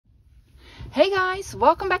Hey guys,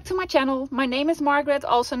 welcome back to my channel. My name is Margaret,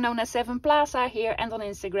 also known as 7 Plaza here and on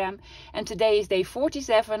Instagram. And today is day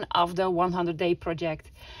 47 of the 100 day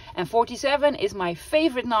project. And 47 is my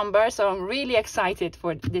favorite number, so I'm really excited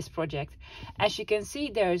for this project. As you can see,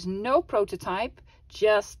 there is no prototype,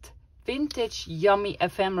 just vintage yummy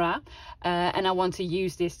ephemera. And I want to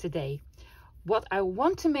use this today. What I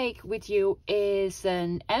want to make with you is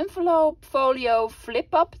an envelope folio flip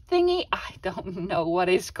up thingy. I don't know what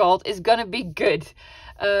it's called. It's gonna be good.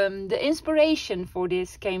 The inspiration for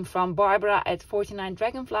this came from Barbara at 49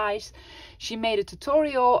 Dragonflies. She made a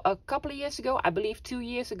tutorial a couple of years ago, I believe 2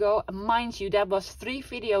 years ago. Mind you, that was 3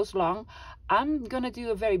 videos long. I'm gonna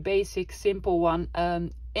do a very basic, simple one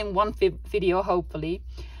in one video, hopefully.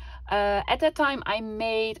 At that time I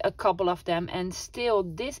made a couple of them, and still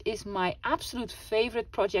this is my absolute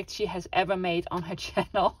favorite project she has ever made on her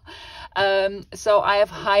channel. So I have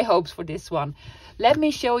high hopes for this one. Let me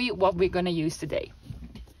show you what we're gonna use today.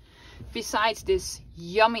 Besides this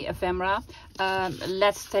yummy ephemera,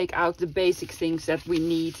 let's take out the basic things that we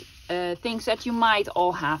need, things that you might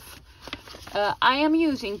all have. I am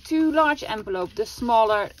using 2 large envelopes, the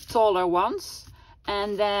smaller, taller ones.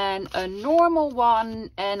 And then a normal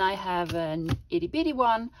one, and I have an itty bitty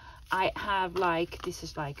one. I have like, this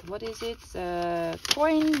is like, what is it?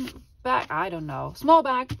 Coin bag, I don't know, small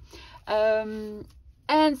bag. And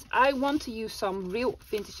I want to use some real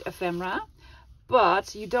vintage ephemera,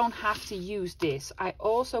 but you don't have to use this. I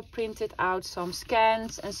also printed out some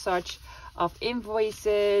scans and such of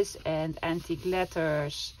invoices and antique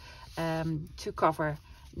letters to cover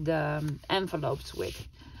the envelopes with.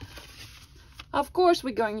 Of course,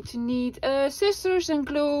 we're going to need scissors and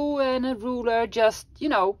glue and a ruler, just, you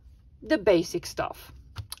know, the basic stuff.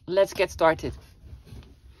 Let's get started.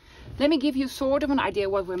 Let me give you sort of an idea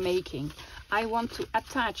what we're making. I want to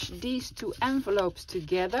attach these 2 envelopes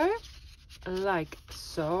together, like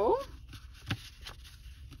so.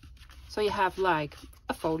 So you have like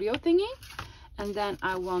a folio thingy. And then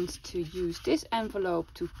I want to use this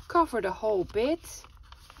envelope to cover the whole bit,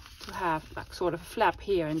 to have like sort of a flap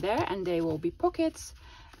here and there, and they will be pockets.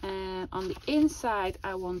 And on the inside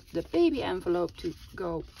I want the baby envelope to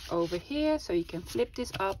go over here, so you can flip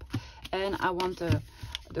this up. And I want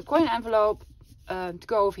the coin envelope to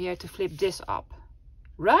go over here to flip this up,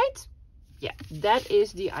 right? Yeah, that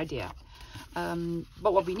is the idea.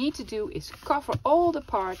 But what we need to do is cover all the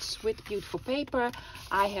parts with beautiful paper.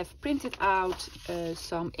 I have printed out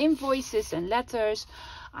some invoices and letters.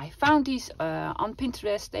 I found these on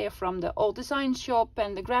Pinterest. They are from the old design shop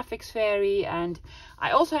and the graphics fairy, and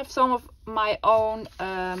I also have some of my own,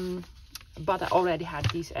 but I already had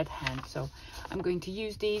these at hand, so I'm going to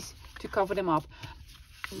use these to cover them up.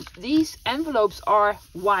 These envelopes are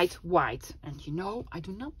white, and you know I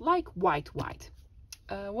do not like white.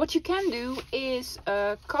 What you can do is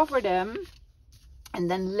cover them and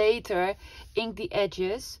then later ink the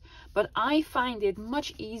edges, but I find it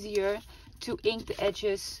much easier to ink the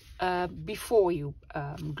edges before you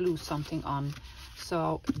glue something on.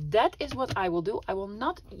 So that is what I will do. I will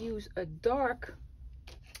not use a dark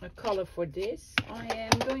color for this. I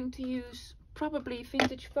am going to use probably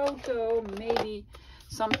vintage photo, maybe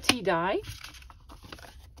some tea dye.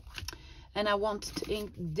 And I want to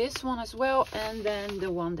ink this one as well, and then the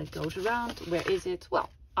one that goes around. Where is it? Well,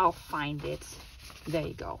 I'll find it. There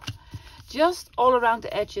you go. Just all around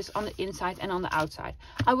the edges on the inside and on the outside.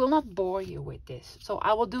 I will not bore you with this, so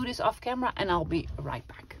I will do this off camera and I'll be right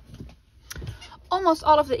back. Almost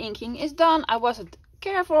all of the inking is done. I wasn't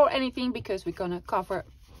careful or anything because we're gonna cover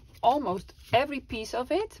almost every piece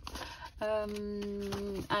of it.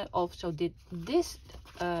 I also did this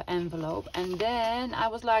envelope, and then I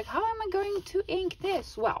was like, how am I going to ink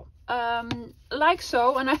this? Well, like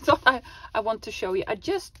so, and I thought I want to show you. I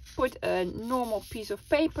just put a normal piece of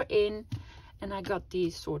paper in, and I got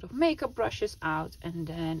these sort of makeup brushes out, and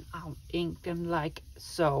then I'll ink them like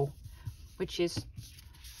so, which is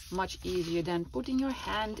much easier than putting your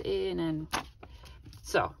hand in, and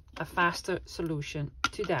so a faster solution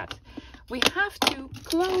to that. We have to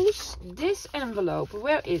close this envelope.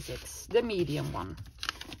 Where is it? The medium one.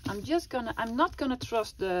 I'm not gonna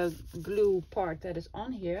trust the glue part that is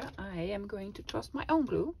on here. I am going to trust my own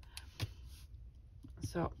glue.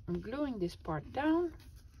 So I'm gluing this part down,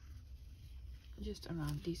 just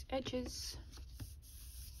around these edges.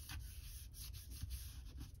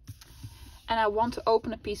 And I want to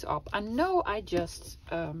open a piece up. I know I just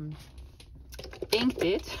inked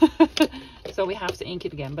it, so we have to ink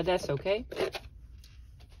it again, but that's okay.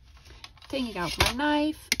 Taking out my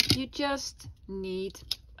knife, you just need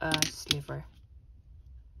a sliver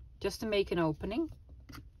just to make an opening.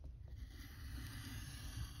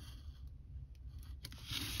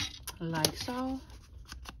 like so.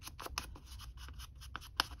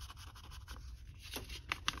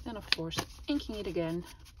 Then of course inking it again.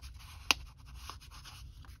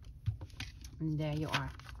 And there you are.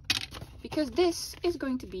 Because this is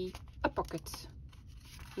going to be a pocket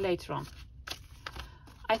later on.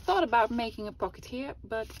 I thought about making a pocket here,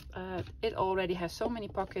 but it already has so many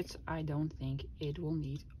pockets, I don't think it will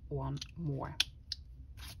need one more.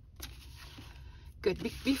 Good.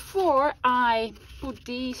 Before I put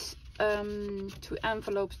these two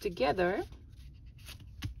envelopes together,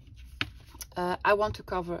 I want to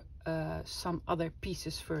cover some other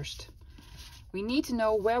pieces first. We need to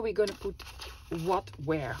know where we're going to put what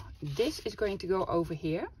where. This is going to go over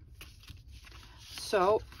here.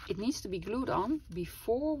 So it needs to be glued on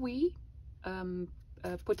before we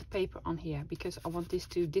put the paper on here, because I want this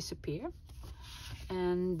to disappear.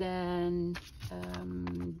 And then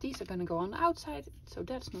these are going to go on the outside, so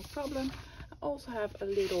that's no problem. I also have a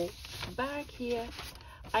little bag here.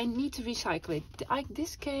 I need to recycle it.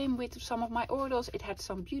 This came with some of my orders. It had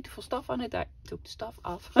some beautiful stuff on it. I took the stuff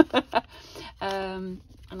off. And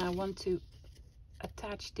I want to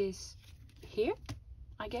attach this here,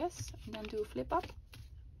 I guess, and then do a flip up.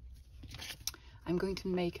 I'm going to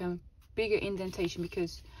make a bigger indentation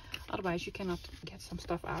because otherwise you cannot get some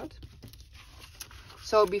stuff out.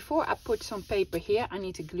 So before I put some paper here, I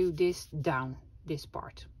need to glue this down, this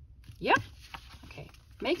part. Yeah? Okay.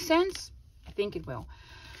 Makes sense? I think it will.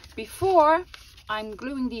 Before I'm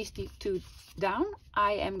gluing these two down,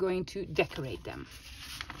 I am going to decorate them.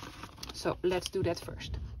 So let's do that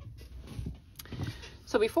first.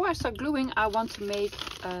 So before I start gluing, I want to make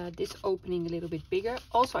this opening a little bit bigger.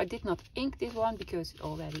 Also, I did not ink this one because it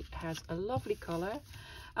already has a lovely color.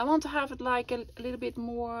 I want to have it like a little bit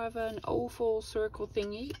more of an oval circle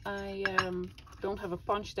thingy. I don't have a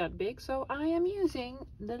punch that big, so I am using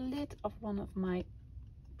the lid of one of my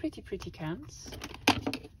pretty cans.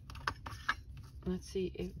 Let's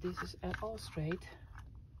see if this is at all straight.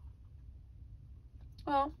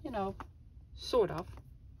 Well, you know, sort of.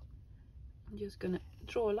 I'm just gonna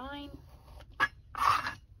draw a line.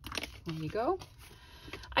 There you go.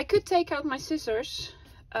 I could take out my scissors,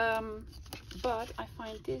 but I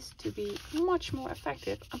find this to be much more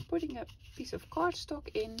effective. I'm putting a piece of cardstock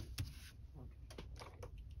in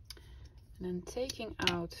and then taking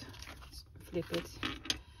out, let's flip it.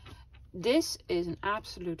 This is an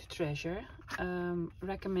absolute treasure.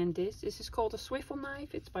 Recommend this. This is called a swivel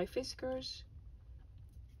knife. It's by Fiskars.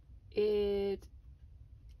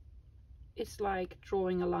 It's like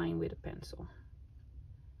drawing a line with a pencil.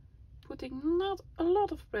 Putting not a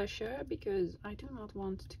lot of pressure because I do not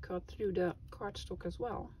want to cut through the cardstock as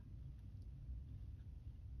well.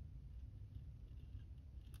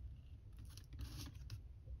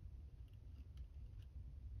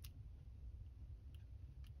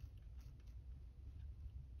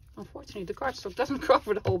 Unfortunately, the cardstock doesn't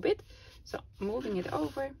cover the whole bit, so moving it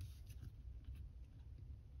over.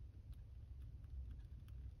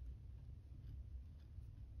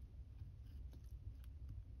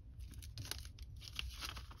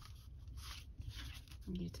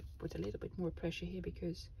 I need to put a little bit more pressure here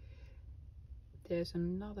because there's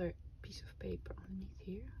another piece of paper underneath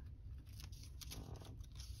here.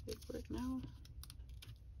 Does it work now?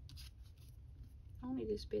 Only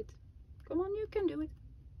this bit. Come on, you can do it.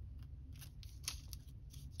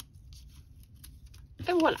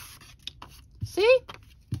 And voila. See?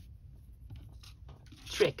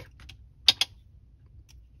 Trick.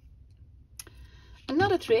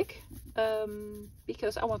 Another trick,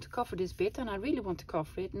 because I want to cover this bit and I really want to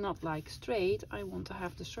cover it not like straight. I want to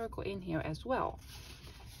have the circle in here as well.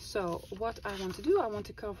 So what I want to do, I want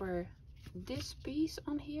to cover this piece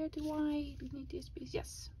on here. Do I need this piece?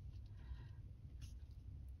 Yes.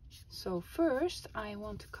 So first I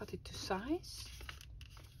want to cut it to size.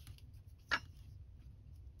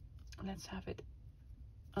 Let's have it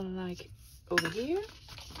like over here.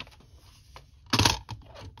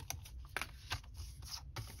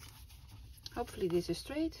 Hopefully this is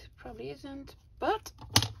straight, probably isn't, but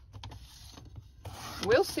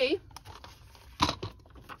we'll see.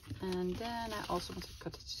 And then I also want to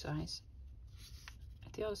cut it to size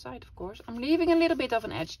at the other side, of course. I'm leaving a little bit of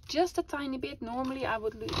an edge, just a tiny bit. Normally I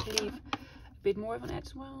would leave a bit more of an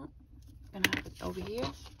edge. Well, I'm gonna have it over here.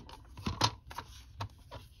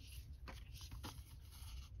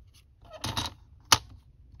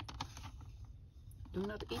 Do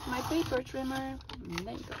not eat my paper trimmer.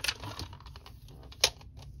 There you go.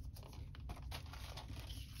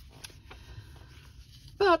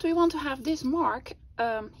 But we want to have this mark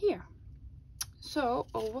here. So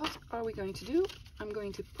what are we going to do? I'm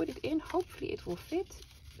going to put it in. Hopefully it will fit.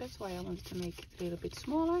 That's why I wanted to make it a little bit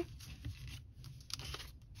smaller.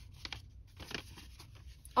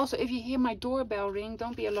 Also, if you hear my doorbell ring,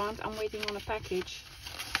 don't be alarmed. I'm waiting on a package.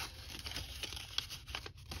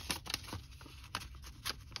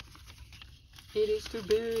 It is too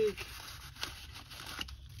big.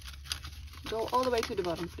 Go all the way to the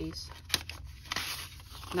bottom, please.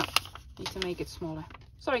 No, need to make it smaller.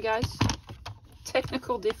 Sorry guys,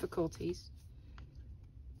 technical difficulties.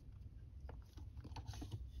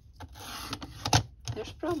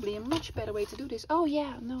 There's probably a much better way to do this. Oh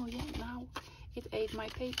yeah, no, yeah, now it ate my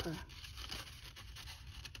paper.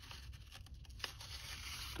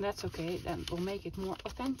 That's okay, that will make it more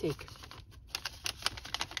authentic.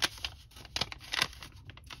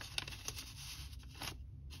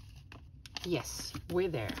 Yes, we're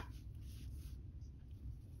there.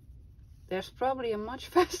 There's probably a much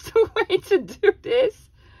faster way to do this.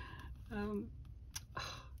 And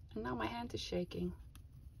now my hand is shaking.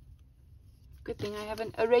 Good thing I have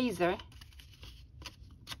an eraser.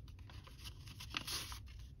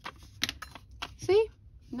 See?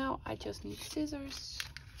 Now I just need scissors.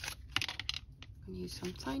 I'm gonna use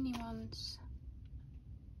some tiny ones.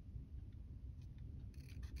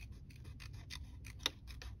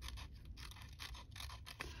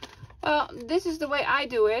 Well, this is the way I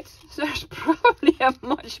do it, so there's probably a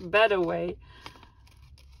much better way.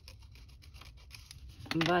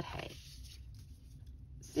 But hey,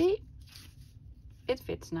 see? It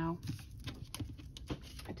fits now.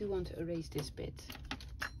 I do want to erase this bit.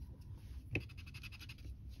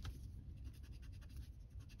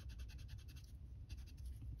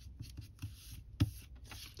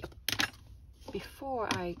 Yep. Before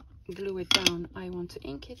I glue it down, I want to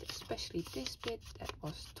ink it, especially this bit that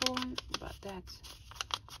was torn, but that's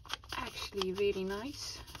actually really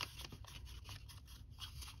nice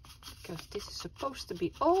because this is supposed to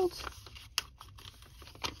be old.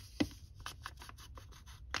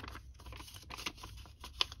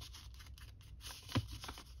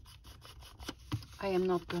 I am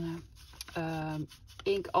not gonna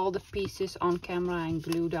ink all the pieces on camera and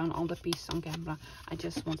glue down all the pieces on camera. I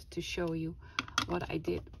just wanted to show you what I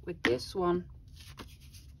did with this one,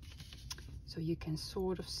 so you can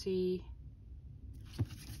sort of see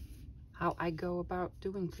how I go about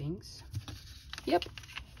doing things. Yep,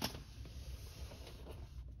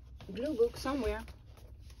 glue book somewhere.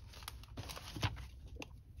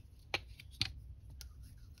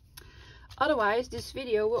 Otherwise this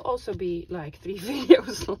video will also be like 3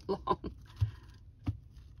 videos long.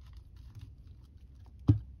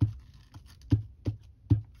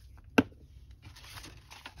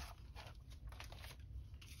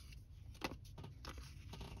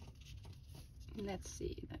 Let's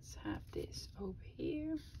see, let's have this over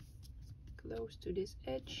here, close to this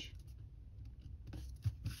edge.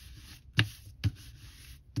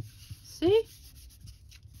 See?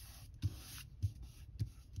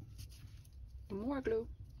 More glue.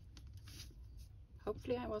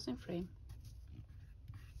 Hopefully I was in frame.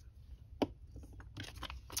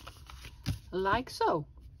 Like so.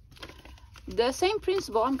 The same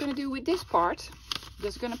principle I'm going to do with this part.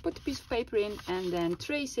 Just going to put the piece of paper in and then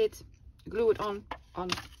trace it, glue it on,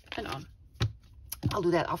 and on. I'll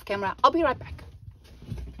do that off camera. I'll be right back.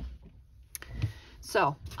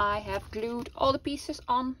 So I have glued all the pieces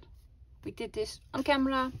on. We did this on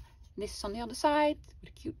camera. This is on the other side with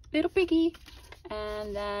a cute little piggy.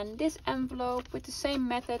 And then this envelope with the same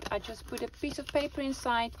method. I just put a piece of paper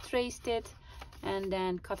inside, traced it, and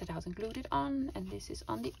then cut it out and glued it on. And this is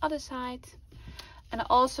on the other side. And I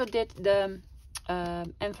also did the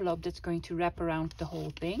envelope that's going to wrap around the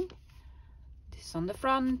whole thing. This is on the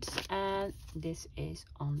front and this is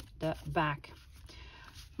on the back.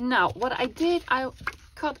 Now what I did, I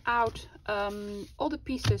cut out all the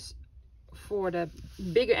pieces for the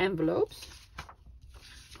bigger envelopes,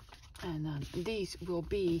 and then these will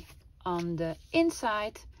be on the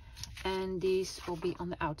inside and these will be on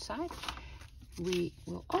the outside. We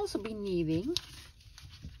will also be needing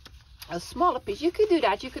a smaller piece. You could do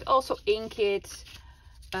that, you could also ink it,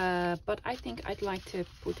 but I think I'd like to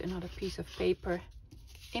put another piece of paper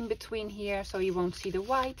in between here so you won't see the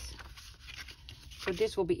white. So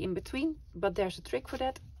this will be in between, but there's a trick for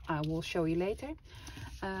that. I will show you later.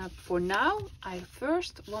 For now, I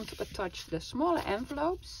first want to attach the smaller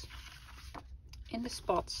envelopes in the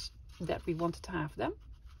spots that we wanted to have them.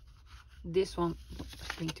 This one was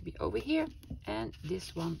going to be over here and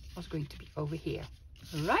this one was going to be over here,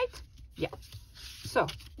 right? Yeah. So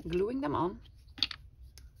gluing them on.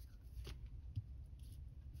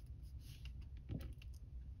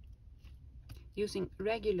 Using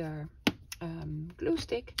regular glue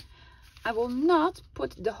stick, I will not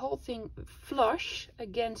put the whole thing flush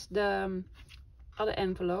against the other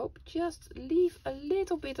envelope, just leave a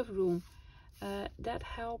little bit of room. That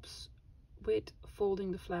helps with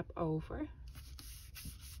folding the flap over.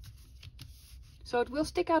 So it will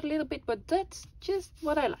stick out a little bit, but that's just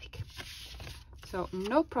what I like. So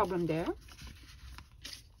no problem there.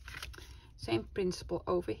 Same principle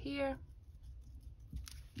over here.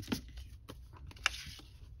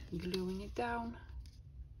 Gluing it down,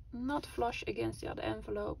 not flush against the other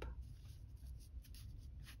envelope.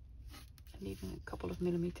 Leaving a couple of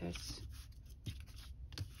millimeters.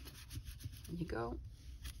 There you go.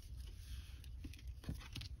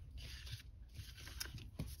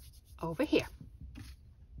 Over here.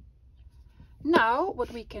 Now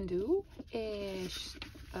what we can do is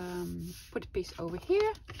put a piece over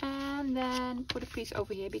here and then put a piece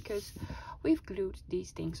over here, because we've glued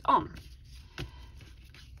these things on.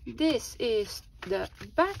 This is the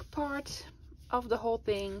back part of the whole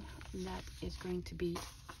thing. That is going to be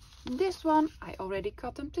this one. I already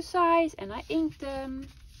cut them to size and I inked them.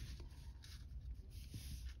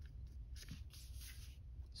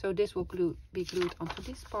 So this will be glued onto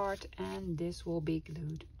this part, and this will be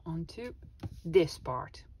glued onto this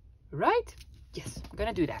part. Right? Yes, I'm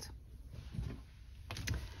gonna do that.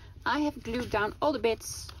 I have glued down all the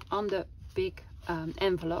bits on the big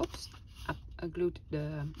envelopes. I glued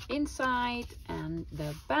the inside and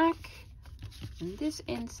the back, and this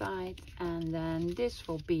inside, and then this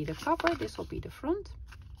will be the cover, this will be the front.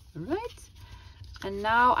 Right? And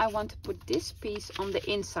now I want to put this piece on the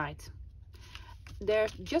inside.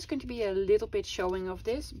 There's just going to be a little bit showing of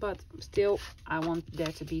this, but still I want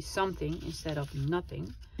there to be something instead of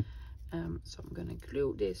nothing. So I'm gonna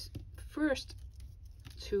glue this first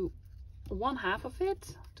to one half of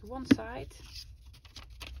it, to one side.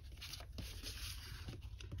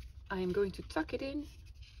 I am going to tuck it in.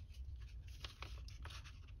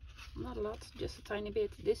 Not a lot, just a tiny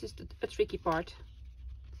bit. This is a tricky part.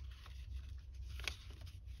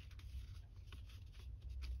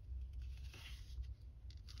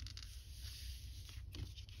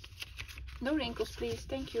 No wrinkles, please.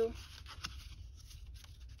 Thank you.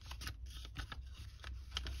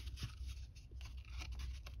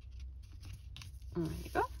 There you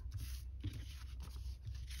go.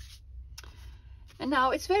 And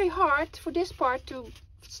now it's very hard for this part to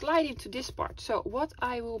slide into this part. So what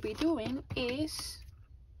I will be doing is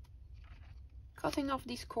cutting off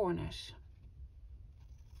these corners.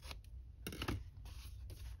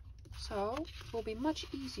 So it will be much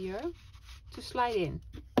easier to slide in.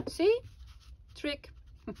 See? Trick.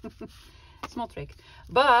 Small trick.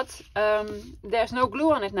 But there's no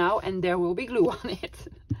glue on it now, and there will be glue on it.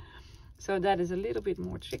 So that is a little bit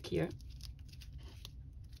more trickier.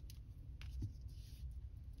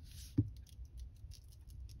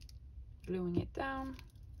 Gluing it down.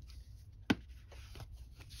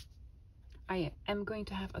 I am going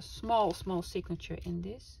to have a small signature in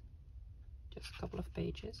this. Just a couple of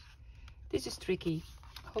pages. This is tricky.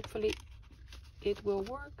 Hopefully it will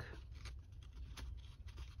work.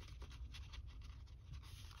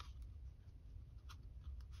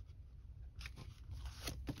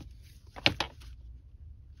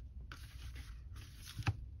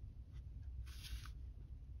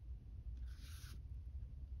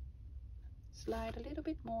 Slide a little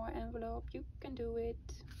bit more envelope, you can do it.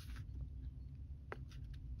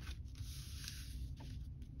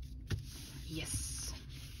 Yes.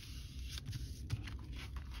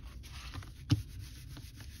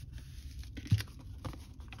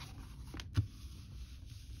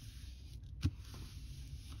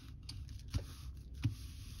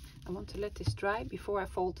 I want to let this dry before I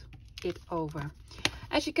fold it over.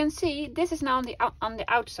 As you can see, this is now on the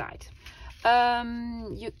outside.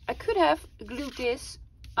 I could have glued this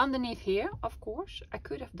underneath here, of course. I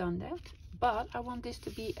could have done that, but I want this to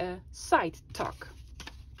be a side tuck.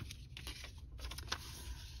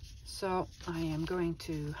 So I am going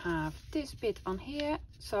to have this bit on here.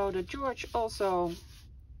 So the George also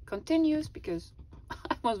continues, because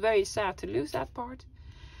I was very sad to lose that part.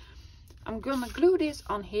 I'm gonna glue this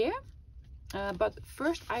on here, but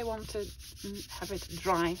first I want to have it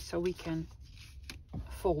dry so we can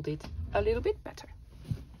fold it a little bit better.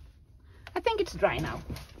 I think it's dry now.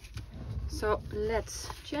 So let's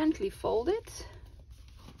gently fold it.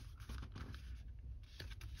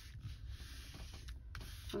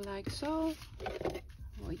 Like so.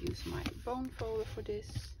 I'll use my bone folder for this.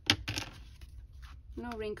 No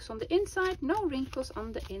wrinkles on the inside, no wrinkles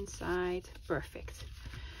on the inside. Perfect.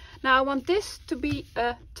 Now I want this to be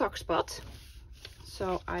a tuck spot.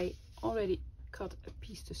 So I already cut a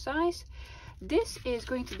piece to size. This is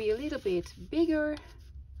going to be a little bit bigger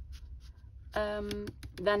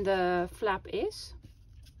than the flap is,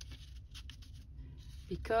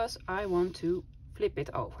 because I want to flip it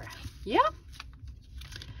over. Yeah,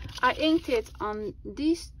 I inked it on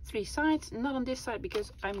these 3 sides, not on this side,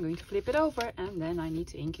 because I'm going to flip it over and then I need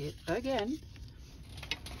to ink it again.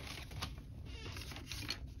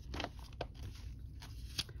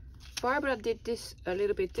 Barbara did this a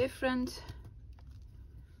little bit different,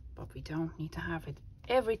 but we don't need to have it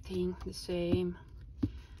everything the same.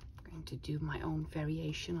 I'm going to do my own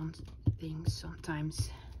variation on things sometimes.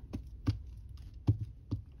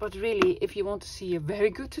 But really, if you want to see a very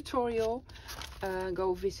good tutorial,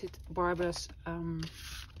 go visit Barbara's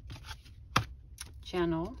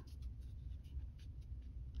channel.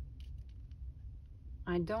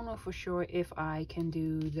 I don't know for sure if I can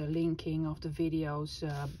do the linking of the videos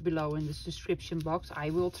below in the description box. I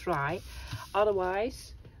will try.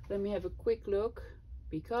 Otherwise, let me have a quick look,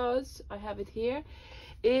 because I have it here.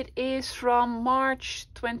 It is from March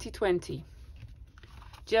 2020.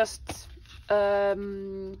 Just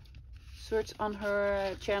search on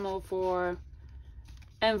her channel for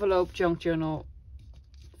envelope junk journal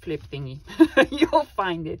flip thingy. You'll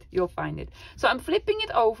find it. You'll find it. So I'm flipping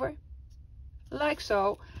it over like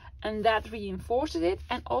so, and that reinforces it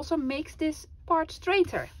and also makes this part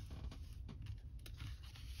straighter,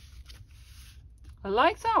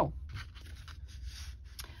 like so.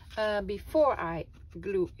 Before I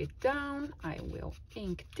glue it down, I will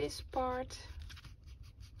ink this part.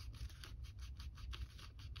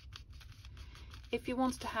 If you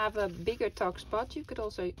want to have a bigger tuck spot, you could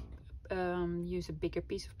also use a bigger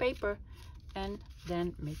piece of paper and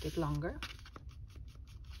then make it longer.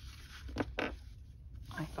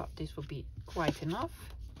 I thought this would be quite enough.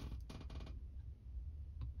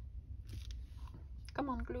 Come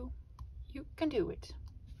on, glue. You can do it.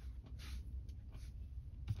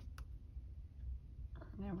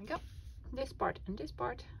 There we go. This part and this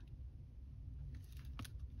part.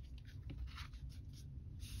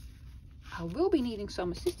 I will be needing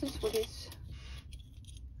some assistance for this.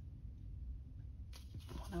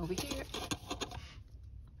 One over here.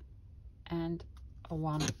 And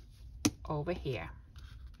one over here.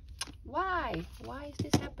 Why? Why is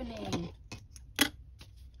this happening?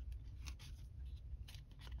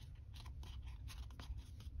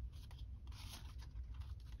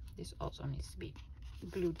 This also needs to be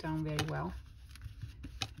glued down very well,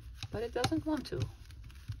 but it doesn't want to.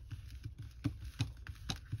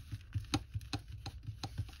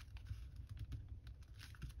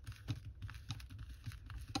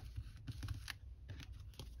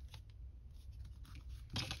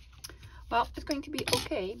 Well, it's going to be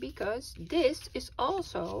okay, because this is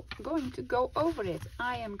also going to go over it.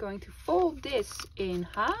 I am going to fold this in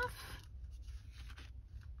half,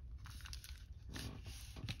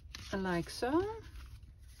 like so.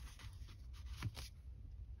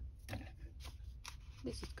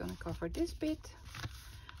 This is gonna cover this bit,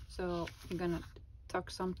 so I'm gonna tuck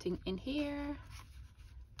something in here,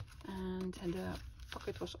 and the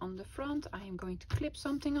pocket was on the front. I am going to clip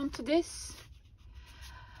something onto this.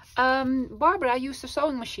 Barbara used a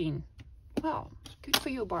sewing machine. Well, good for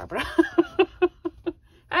you, Barbara.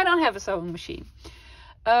 I don't have a sewing machine.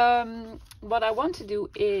 What I want to do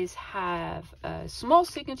is have a small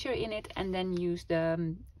signature in it and then use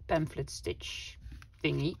the pamphlet stitch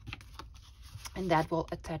thingy, and that will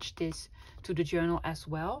attach this to the journal as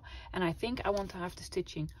well. And I think I want to have the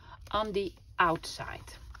stitching on the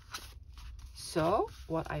outside. So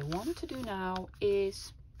what I want to do now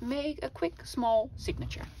is make a quick small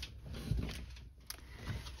signature.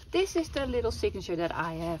 This is the little signature that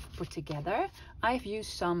I have put together. I've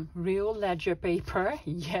used some real ledger paper.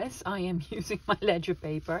 Yes, I am using my ledger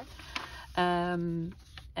paper. And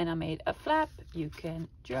I made a flap. You can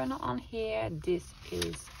journal on here. This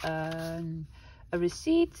is a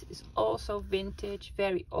receipt. It's also vintage,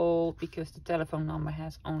 very old, because the telephone number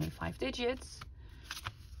has only 5 digits.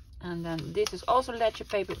 And then this is also ledger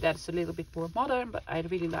paper. That's a little bit more modern, but I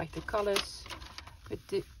really like the colors with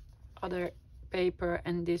the other paper.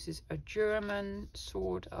 And this is a German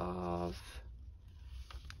sort of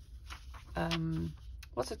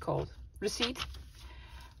what's it called, receipt.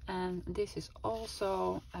 And this is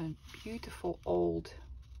also a beautiful old,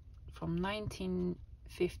 from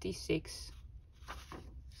 1956,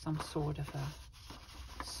 some sort of a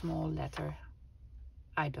small letter.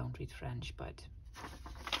 I don't read French, but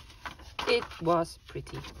it was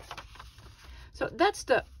pretty. So that's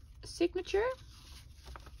the signature.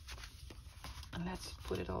 And let's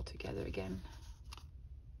put it all together again.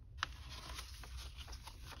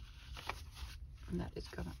 And that is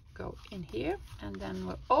gonna go in here. And then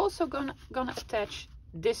we're also gonna attach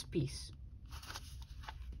this piece.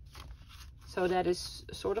 So that is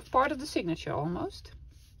sort of part of the signature almost.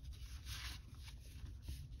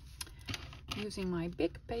 Using my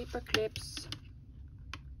big paper clips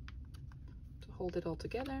to hold it all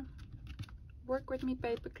together. Work with me,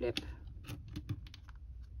 paper clip.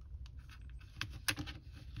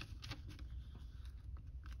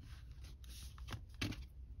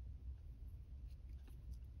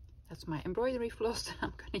 That's my embroidery floss that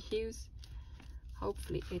I'm going to use.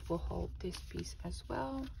 Hopefully it will hold this piece as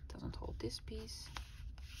well. It doesn't hold this piece,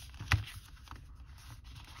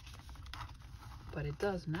 but it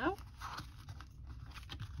does now.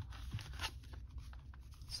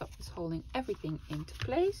 So it's holding everything into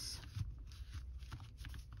place.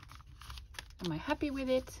 Am I happy with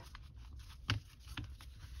it?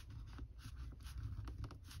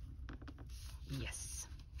 Yes.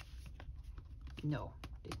 No,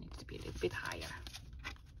 this needs to be a little bit higher.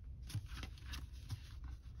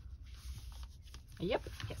 Yep,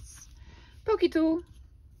 yes. Pokey tool.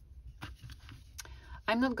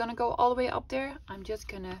 I'm not gonna go all the way up there. I'm just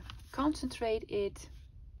gonna concentrate it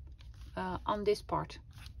on this part.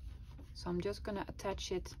 So I'm just gonna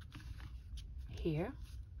attach it here.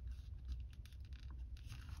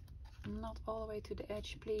 Not all the way to the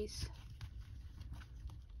edge, please.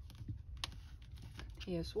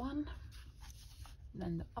 Here's one.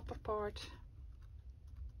 Then the upper part.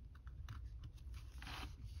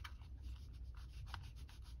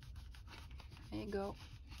 There you go.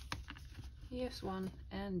 Here's one,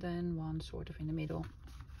 and then one sort of in the middle.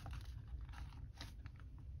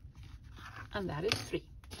 And that is 3.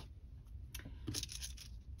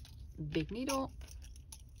 Big needle.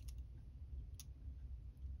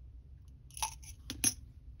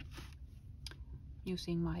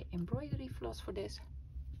 Using my embroidery floss for this.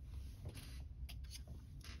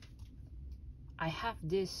 I have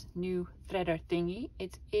this new threader thingy.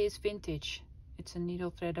 It is vintage. It's a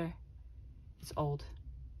needle threader. It's old.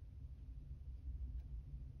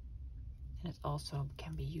 And it also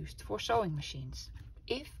can be used for sewing machines.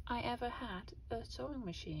 If I ever had a sewing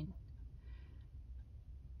machine.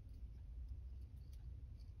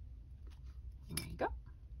 There you go.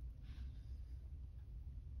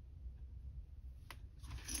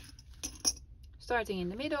 Starting in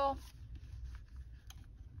the middle.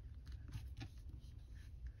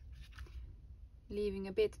 Leaving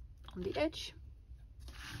a bit on the edge.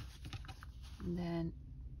 And then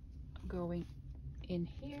going in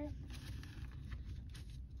here.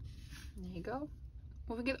 There you go.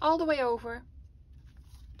 Moving it all the way over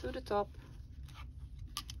to the top.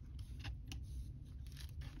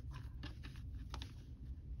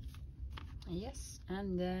 Yes,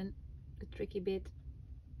 and then the tricky bit,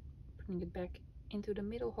 putting it back into the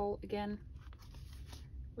middle hole again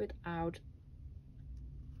without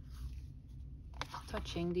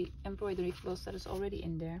touching the embroidery floss that is already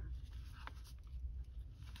in there.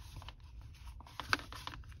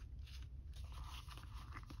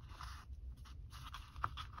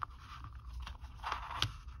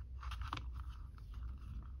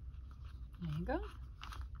 There you go.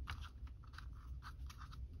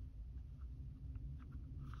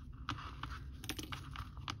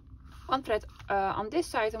 One thread on this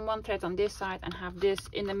side and one thread on this side, and have this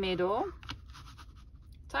in the middle.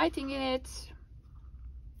 Tightening it.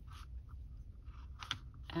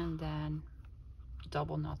 And then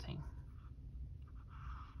double knotting.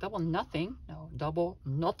 Double knotting? No, double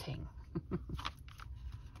knotting.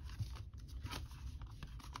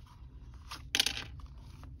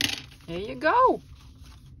 There you go.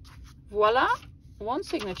 Voila, one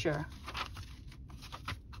signature.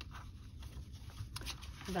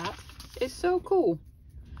 That is so cool.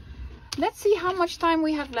 Let's see how much time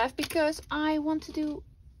we have left, because I want to do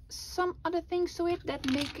some other things to it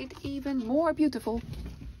that make it even more beautiful.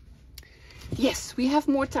 Yes, we have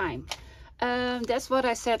more time. That's what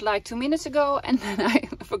I said like 2 minutes ago, and then I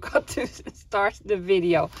forgot to start the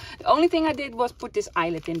video. The only thing I did was put this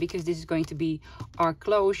eyelet in, because this is going to be our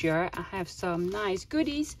closure. I have some nice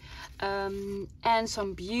goodies and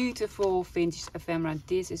some beautiful vintage ephemera.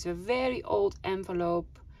 This is a very old envelope.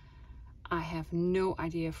 I have no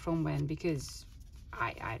idea from when, because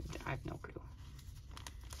I have no clue.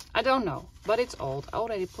 I don't know, but it's old. I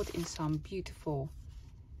already put in some beautiful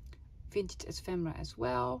vintage ephemera as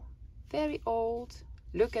well. Very old.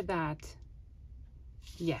 Look at that.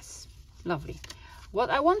 Yes, lovely. What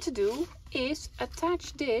I want to do is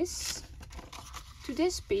attach this to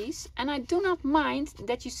this piece, and I do not mind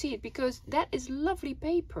that you see it, because that is lovely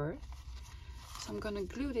paper. So I'm gonna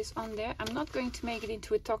glue this on there. I'm not going to make it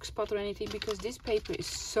into a tuck spot or anything, because this paper is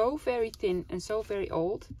so very thin and so very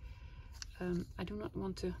old. I do not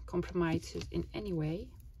want to compromise it in any way.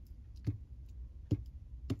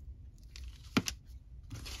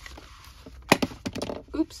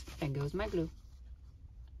 Oops, there goes my glue.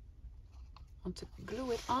 Want to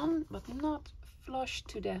glue it on, but not flush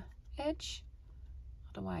to the edge.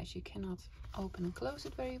 Otherwise you cannot open and close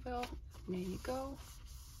it very well. There you go.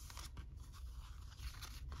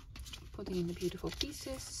 Putting in the beautiful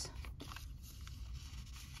pieces.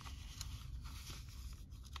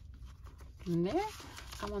 And there,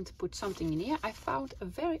 I want to put something in here. I found a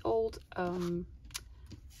very old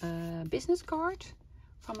business card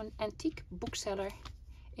from an antique bookseller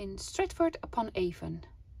in Stratford upon Avon,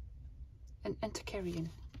 an antiquarian.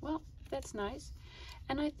 Well, that's nice.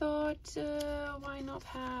 And I thought, why not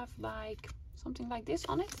have like something like this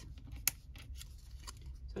on it,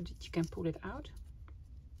 so that you can pull it out.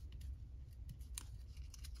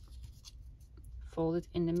 Fold it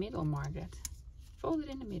in the middle, Margaret. Fold it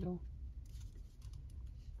in the middle.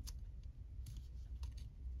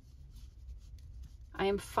 I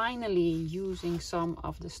am finally using some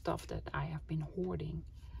of the stuff that I have been hoarding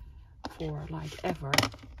for like ever.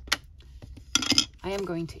 I am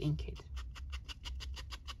going to ink it.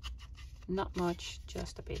 Not much,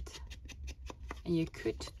 just a bit. And you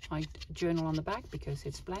could like journal on the back because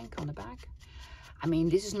it's blank on the back. I mean,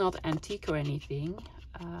 this is not antique or anything,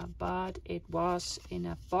 but it was in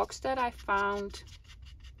a box that I found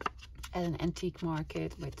at an antique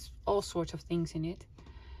market with all sorts of things in it.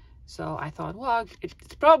 So I thought, well,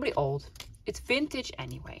 it's probably old. It's vintage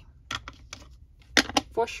anyway,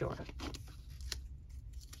 for sure.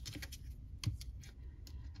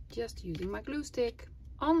 Just using my glue stick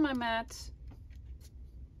on my mat,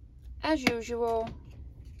 as usual.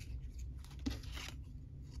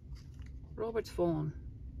 Robert Vaughn.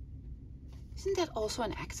 Isn't that also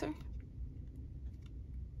an actor?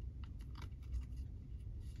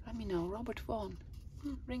 Let me know. Robert Vaughn.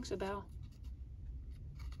 Rings a bell.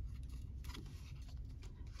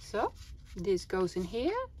 So this goes in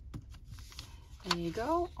here. There you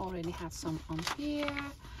go. Already had some on here.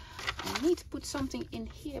 I need to put something in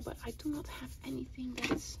here, but I do not have anything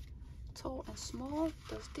that's tall and small.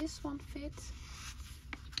 Does this one fit?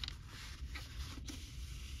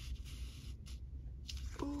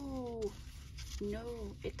 Ooh,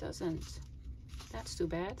 no, it doesn't. That's too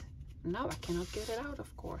bad. Now I cannot get it out,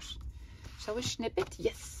 of course. Shall we snip it?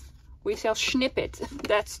 Yes, we shall snip it.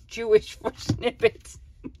 That's Jewish for snip it.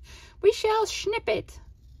 We shall snip it.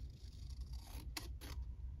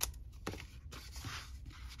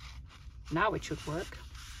 Now it should work.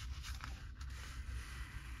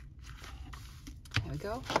 There we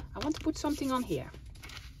go. I want to put something on here.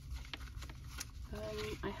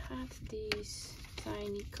 I had these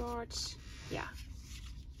tiny cards. Yeah.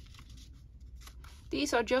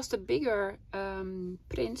 These are just the bigger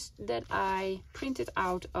prints that I printed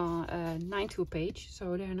out on a 9-2 page.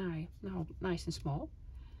 So they're now nice and small.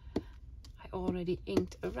 I already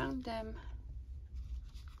inked around them.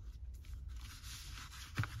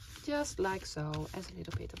 Just like so, as a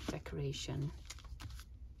little bit of decoration.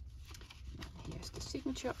 And here's the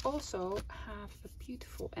signature. Also have a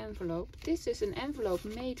beautiful envelope. This is an envelope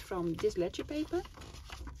made from this ledger paper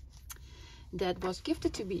that was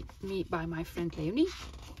gifted to me by my friend Leonie.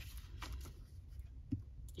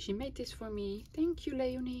 She made this for me. Thank you,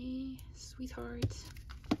 Leonie, sweetheart.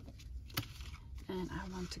 And I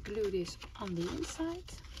want to glue this on the inside.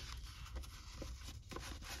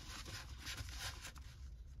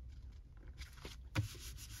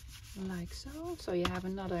 Like so. So you have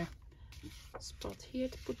another spot here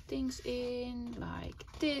to put things in, like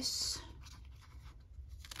this.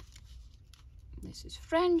 This is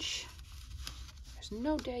French. There's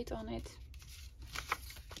no date on it.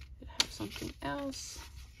 I have something else.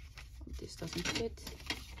 This doesn't fit.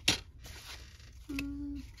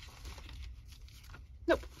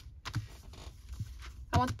 Nope.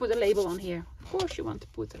 I want to put a label on here. Of course you want to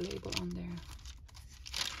put a label on there.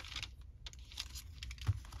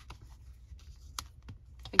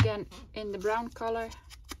 Again, in the brown color.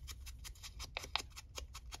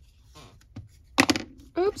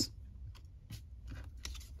 Oops.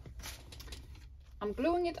 I'm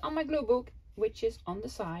gluing it on my glue book, which is on the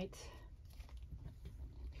side.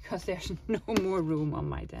 Because there's no more room on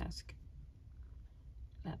my desk.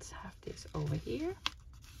 Let's have this over here.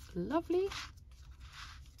 Lovely.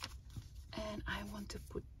 And I want to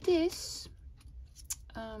put this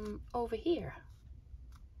over here.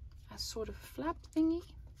 As sort of a flap thingy.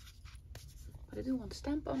 But I do want a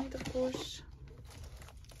stamp on it, of course.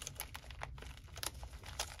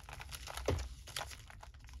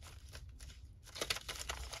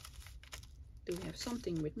 Do we have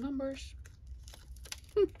something with numbers?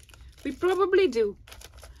 We probably do.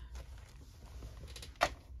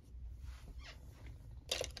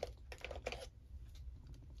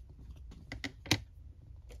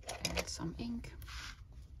 some ink.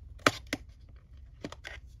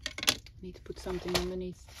 Need to put something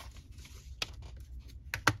underneath.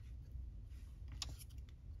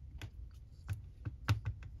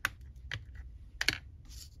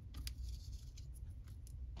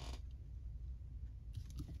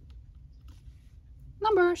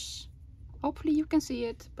 Numbers. Hopefully you can see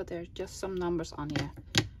it, but there's just some numbers on here.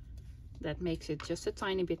 That makes it just a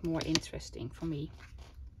tiny bit more interesting for me.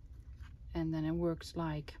 And then it works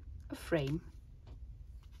like a frame.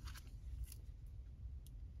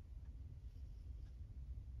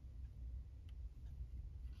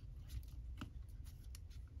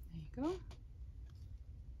 There you go.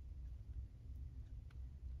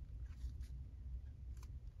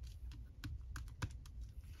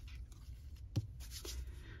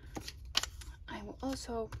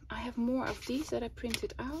 I have more of these that I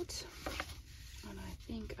printed out, and I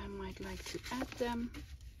think I might like to add them.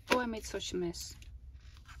 Oh, I made such a mess.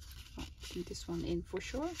 I'll put this one in for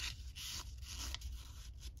sure.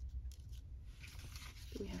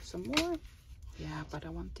 Do we have some more? Yeah, but I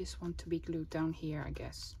want this one to be glued down here, I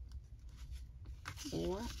guess.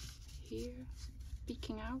 Or here,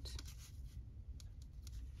 peeking out.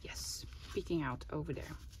 Yes, peeking out over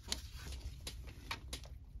there.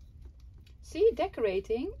 See,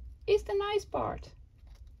 decorating is the nice part.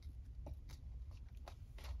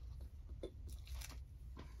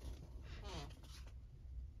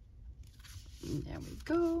 There we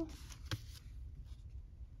go.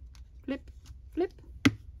 Flip, flip.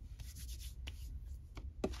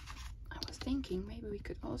 I was thinking maybe we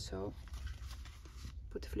could also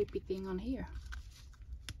put the flippy thing on here.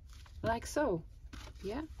 Like so.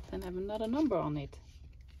 Yeah, then have another number on it.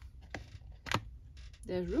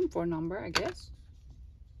 There's room for a number, I guess.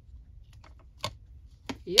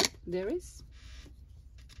 Yep, there is.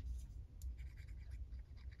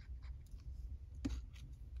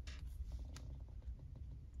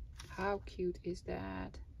 How cute is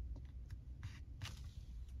that?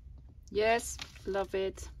 Yes, love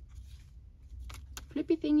it.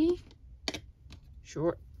 Flippy thingy?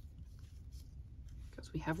 Sure.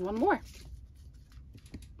 Because we have one more.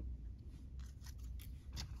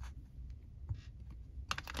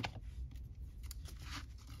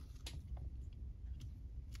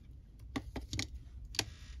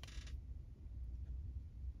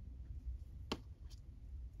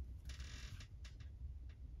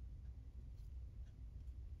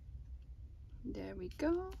 There we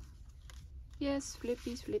go. Yes,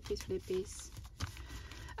 flippies, flippies, flippies.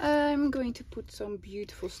 I'm going to put some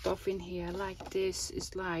beautiful stuff in here. Like this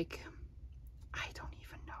is like, I don't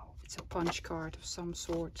even know. It's a punch card of some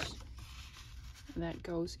sort. That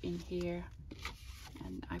goes in here.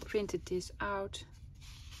 And I printed this out.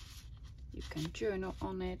 You can journal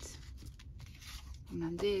on it. And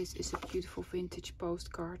then this is a beautiful vintage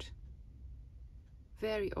postcard.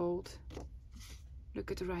 Very old. Look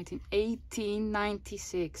at the writing,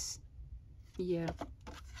 1896. Yeah.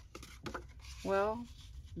 Well,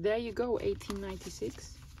 there you go,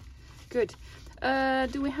 1896. Good.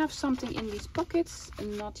 Do we have something in these pockets?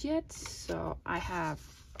 Not yet. So I have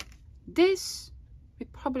this,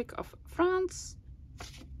 Republic of France.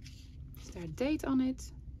 Is there a date on it?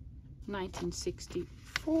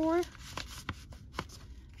 1964.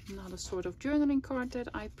 Another sort of journaling card that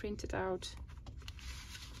I printed out.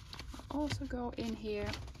 Also go in here.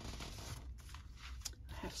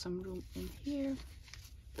 I have some room in here.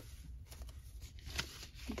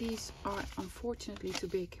 These are unfortunately too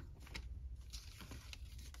big.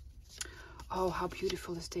 Oh, how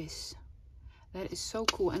beautiful is this? That is so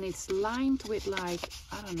cool, and it's lined with like,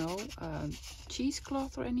 I don't know,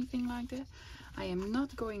 cheesecloth or anything like that. I am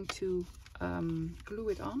not going to glue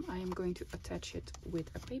it on. I am going to attach it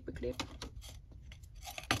with a paper clip.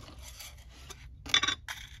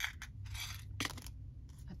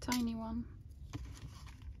 Tiny one.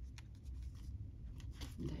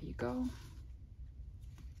 There you go.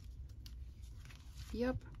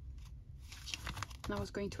 Yep. Now I was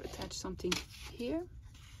going to attach something here.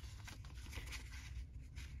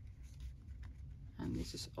 And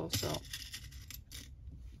this is also,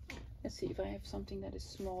 let's see if I have something that is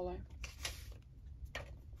smaller.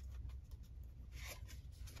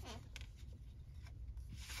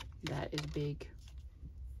 That is big.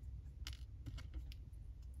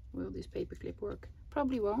 Will this paperclip work?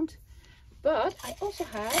 Probably won't. But I also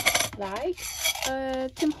have like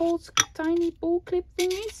Tim Holtz tiny ball clip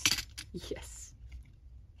thingies. Yes.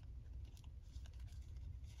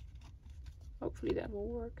 Hopefully that will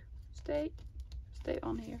work. Stay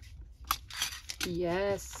on here.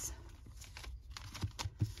 Yes.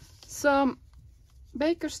 Some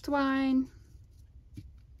baker's twine.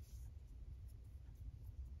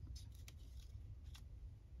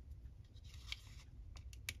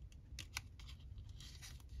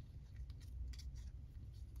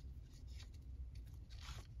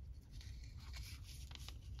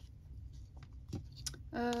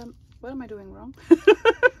 What am I doing wrong?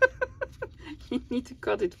 You need to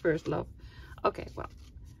cut it first, love. Okay, well,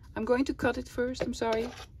 I'm going to cut it first. I'm sorry.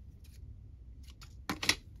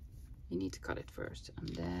 You need to cut it first, and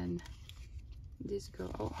then this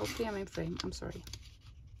go. Oh, hopefully I'm in frame. I'm sorry.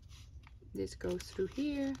 This goes through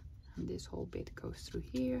here, and this whole bit goes through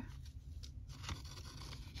here.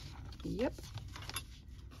 Yep.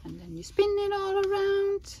 And then you spin it all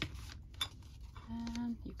around,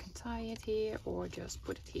 and you can tie it here or just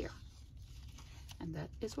put it here. And that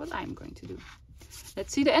is what I'm going to do.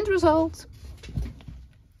 Let's see the end result.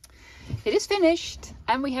 It is finished,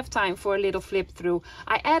 and we have time for a little flip through.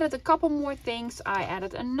 I added a couple more things. I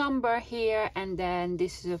added a number here, and then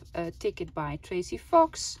this is a ticket by Tracy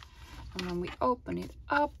Fox. And when we open it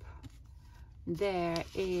up, there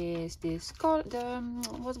is this card,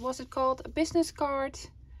 what was it called? A business card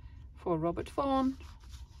for Robert Vaughn.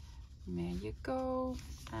 There you go.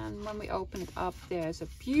 And when we open it up, there's a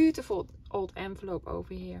beautiful old envelope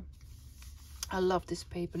over here. I love this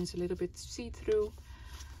paper. It's a little bit see-through.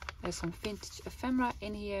 There's some vintage ephemera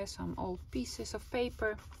in here, some old pieces of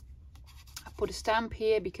paper. I put a stamp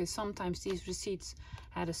here because sometimes these receipts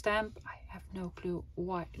had a stamp. I have no clue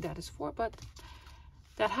why that is for, but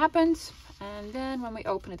that happens. And then when we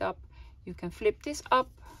open it up, you can flip this up.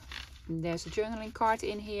 There's a journaling card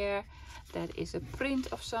in here. That is a print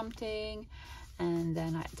of something. And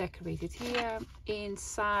then I decorated here.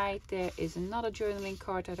 Inside there is another journaling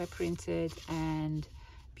card that I printed, and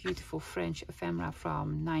beautiful French ephemera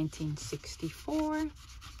from 1964.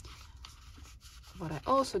 What I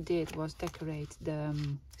also did was decorate the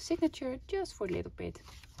signature just for a little bit.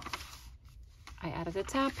 I added a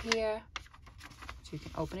tab here, so you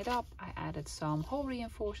can open it up. I added some hole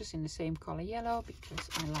reinforcers in the same color yellow because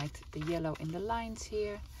I liked the yellow in the lines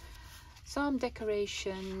here. Some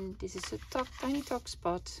decoration. This is a tiny tuck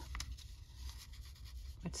spot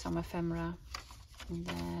with some ephemera. And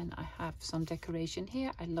then I have some decoration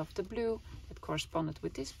here. I love the blue that corresponded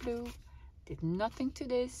with this blue. Did nothing to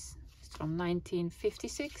this. It's from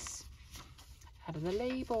 1956. Added a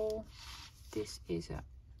label. This is a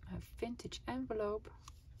vintage envelope.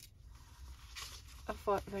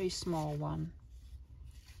 A very small one.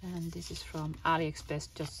 And this is from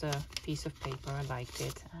AliExpress, just a piece of paper. I liked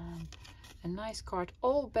it. And a nice card,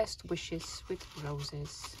 all best wishes with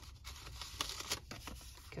roses.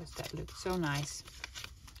 Because that looked so nice.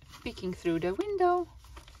 Peeking through the window.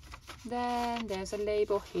 Then there's a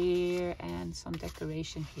label here and some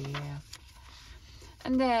decoration here.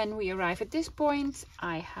 And then we arrive at this point.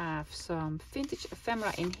 I have some vintage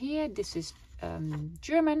ephemera in here. This is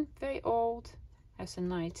German, very old. Has a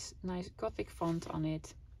nice Gothic font on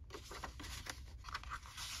it.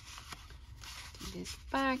 This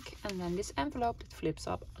back, and then this envelope that flips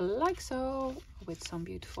up like so, with some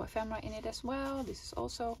beautiful ephemera in it as well. This is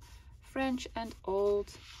also French and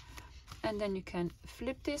old. And then you can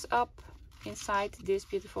flip this up. Inside this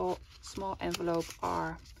beautiful small envelope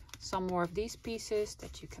are some more of these pieces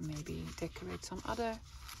that you can maybe decorate some other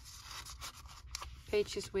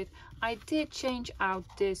pages with. I did change out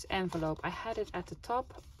this envelope. I had it at the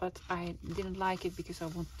top, but I didn't like it because I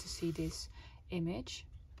wanted to see this image.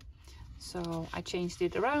 So I changed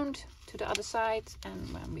it around to the other side,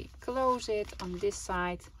 and when we close it on this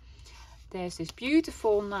side, there's this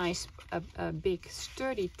beautiful, nice, big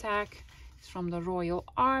sturdy tag. It's from the Royal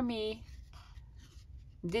Army.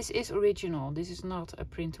 This is original. This is not a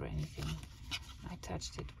print or anything. I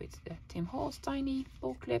attached it with the Tim Holtz tiny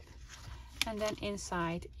ball clip. And then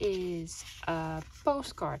inside is a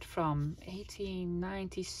postcard from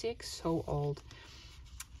 1896, so old.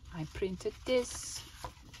 I printed this.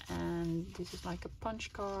 And this is like a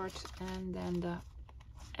punch card, and then the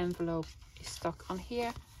envelope is stuck on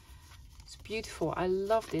here. It's beautiful. I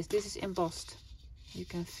love this. This is embossed. You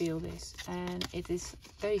can feel this, and it is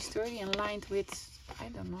very sturdy and lined with, I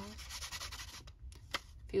don't know,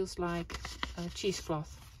 feels like a cheesecloth.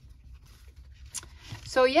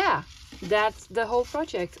 So yeah, that's the whole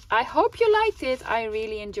project. I hope you liked it. I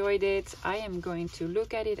really enjoyed it. I am going to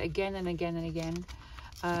look at it again and again and again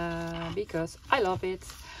because I love it.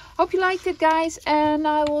 Hope you liked it, guys, and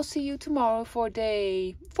I will see you tomorrow for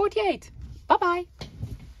day 48. Bye bye.